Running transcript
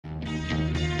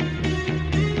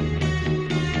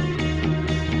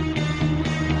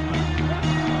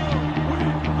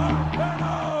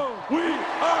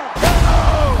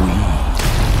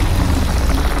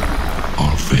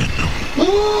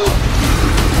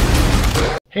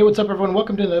Hey, what's up everyone?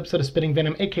 Welcome to another episode of Spitting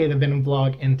Venom, aka the Venom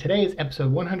Vlog, and today is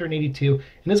episode 182, and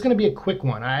this is going to be a quick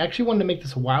one. I actually wanted to make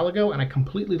this a while ago, and I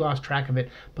completely lost track of it,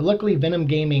 but luckily Venom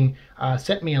Gaming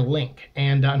sent me a link,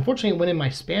 and unfortunately it went in my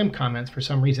spam comments for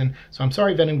some reason, so I'm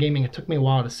sorry Venom Gaming, it took me a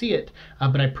while to see it,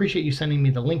 but I appreciate you sending me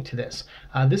the link to this.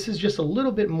 This is just a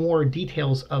little bit more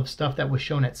details of stuff that was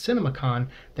shown at CinemaCon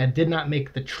that did not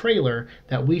make the trailer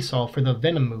that we saw for the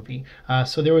Venom movie.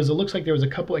 So there was, it looks like there was a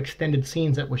couple extended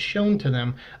scenes that was shown to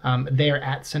them there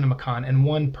at CinemaCon, and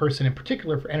one person in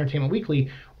particular for Entertainment Weekly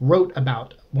wrote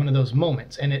about one of those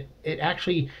moments, and it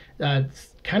actually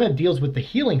kind of deals with the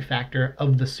healing factor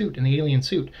of the suit and the alien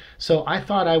suit. So I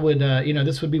thought I would,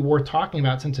 this would be worth talking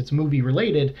about since it's movie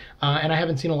related, and I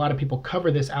haven't seen a lot of people cover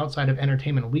this outside of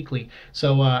Entertainment Weekly.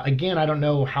 So again, I don't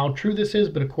know how true this is,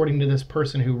 but according to this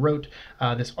person who wrote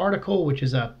this article, which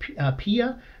is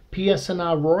Pia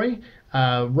Sana Roy,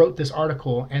 wrote this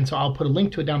article, and so I'll put a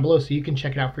link to it down below so you can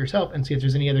check it out for yourself and see if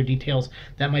there's any other details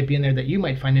that might be in there that you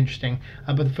might find interesting.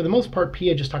 But for the most part,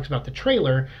 Pia just talks about the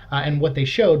trailer and what they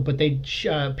showed, but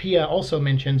Pia also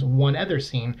mentions one other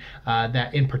scene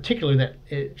that in particular that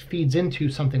it feeds into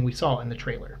something we saw in the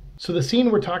trailer. So the scene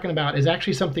we're talking about is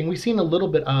actually something we've seen a little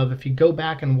bit of. If you go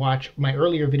back and watch my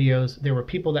earlier videos, there were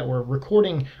people that were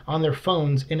recording on their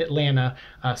phones in Atlanta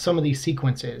some of these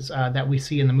sequences that we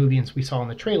see in the movie and we saw in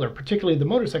the trailer, particularly the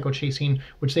motorcycle chase scene,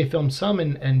 which they filmed some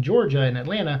in Georgia and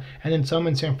Atlanta, and then some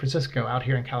in San Francisco out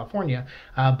here in California.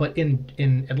 But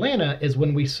in Atlanta is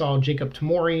when we saw Jacob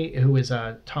Tamori, who is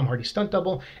a Tom Hardy stunt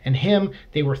double, and him,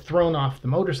 they were thrown off the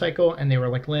motorcycle and they were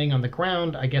like laying on the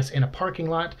ground, I guess in a parking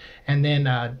lot, and then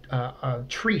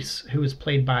Treese, who is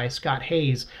played by Scott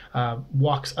Hayes,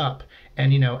 walks up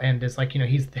and and is like,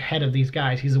 he's the head of these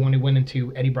guys. He's the one who went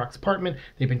into Eddie Brock's apartment.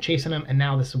 They've been chasing him, and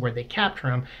now this is where they capture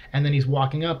him. And then he's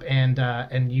walking up,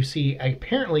 and you see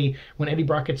apparently when Eddie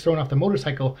Brock gets thrown off the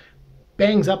motorcycle,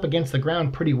 bangs up against the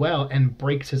ground pretty well and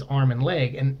breaks his arm and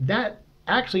leg. And that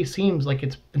actually seems like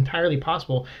it's entirely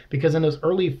possible, because in those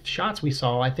early shots we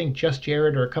saw, I think just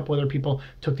Jared or a couple other people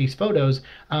took these photos,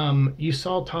 you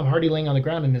saw Tom Hardy laying on the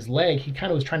ground and his leg, he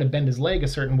kind of was trying to bend his leg a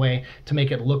certain way to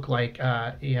make it look like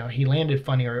he landed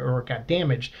funny or got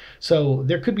damaged. So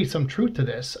there could be some truth to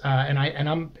this, and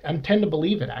I'm tend to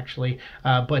believe it actually,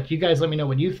 but you guys let me know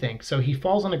what you think. So he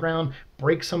falls on the ground,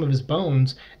 breaks some of his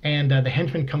bones, and the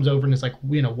henchman comes over and is like,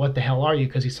 what the hell are you?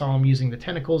 Because he saw him using the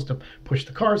tentacles to push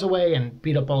the cars away and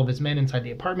beat up all of his men inside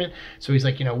the apartment. So he's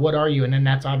like, what are you? And then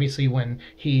that's obviously when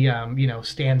he,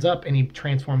 stands up and he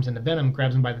transforms into Venom,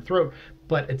 grabs him by the throat.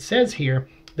 But it says here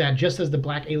that just as the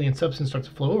black alien substance starts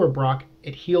to flow over Brock,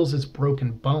 it heals his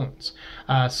broken bones.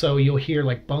 So you'll hear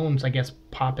like bones, I guess,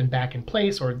 popping back in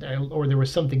place, or there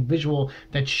was something visual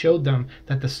that showed them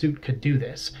that the suit could do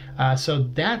this. So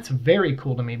that's very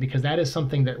cool to me, because that is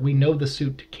something that we know the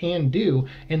suit can do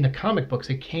in the comic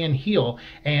books. It can heal,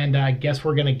 and I guess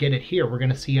we're going to get it here. We're going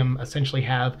to see him essentially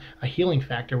have a healing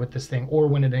factor with this thing, or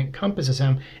when it encompasses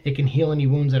him, it can heal any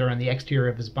wounds that are on the exterior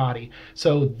of his body.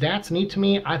 So that's neat to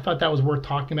me. I thought that was worth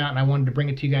talking about, and I wanted to bring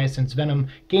it to you guys since Venom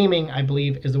Gaming, I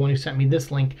believe, is the one who sent me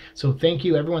this link. So thank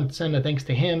you, everyone. Send a thanks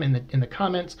to him in the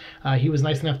comments. He was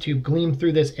nice enough to glean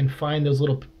through this and find those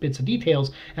little bits of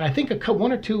details. And I think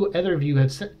one or two other of you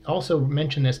have also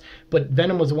mentioned this, but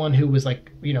Venom was the one who was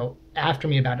like, after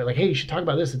me about it, like, hey, you should talk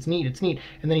about this, it's neat, it's neat.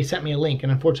 And then he sent me a link,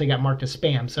 and unfortunately got marked as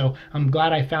spam. So I'm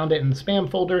glad I found it in the spam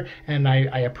folder, and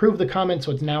I approved the comment,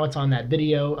 so it's on that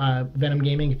video, Venom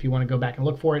Gaming, if you want to go back and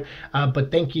look for it.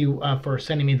 But thank you for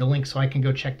sending me the link so I can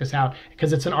go check this out,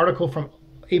 because it's an article from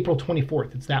April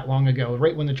 24th. It's that long ago,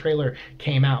 right when the trailer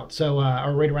came out. So,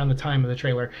 or right around the time of the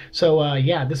trailer. So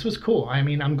yeah, this was cool. I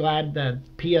mean, I'm glad that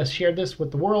PS shared this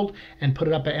with the world and put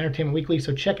it up at Entertainment Weekly.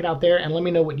 So check it out there and let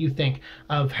me know what you think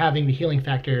of having the healing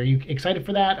factor. Are you excited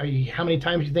for that? How many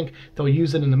times do you think they'll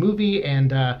use it in the movie?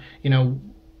 And,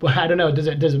 well, I don't know, does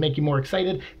it make you more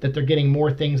excited that they're getting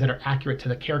more things that are accurate to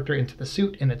the character and to the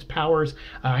suit and its powers?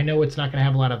 I know it's not going to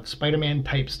have a lot of Spider-Man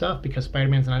type stuff because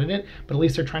Spider-Man's not in it, but at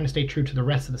least they're trying to stay true to the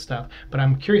rest of the stuff. But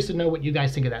I'm curious to know what you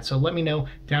guys think of that, so let me know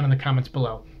down in the comments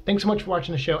below. Thanks so much for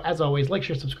watching the show. As always, like,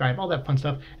 share, subscribe, all that fun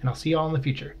stuff, and I'll see you all in the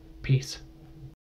future. Peace.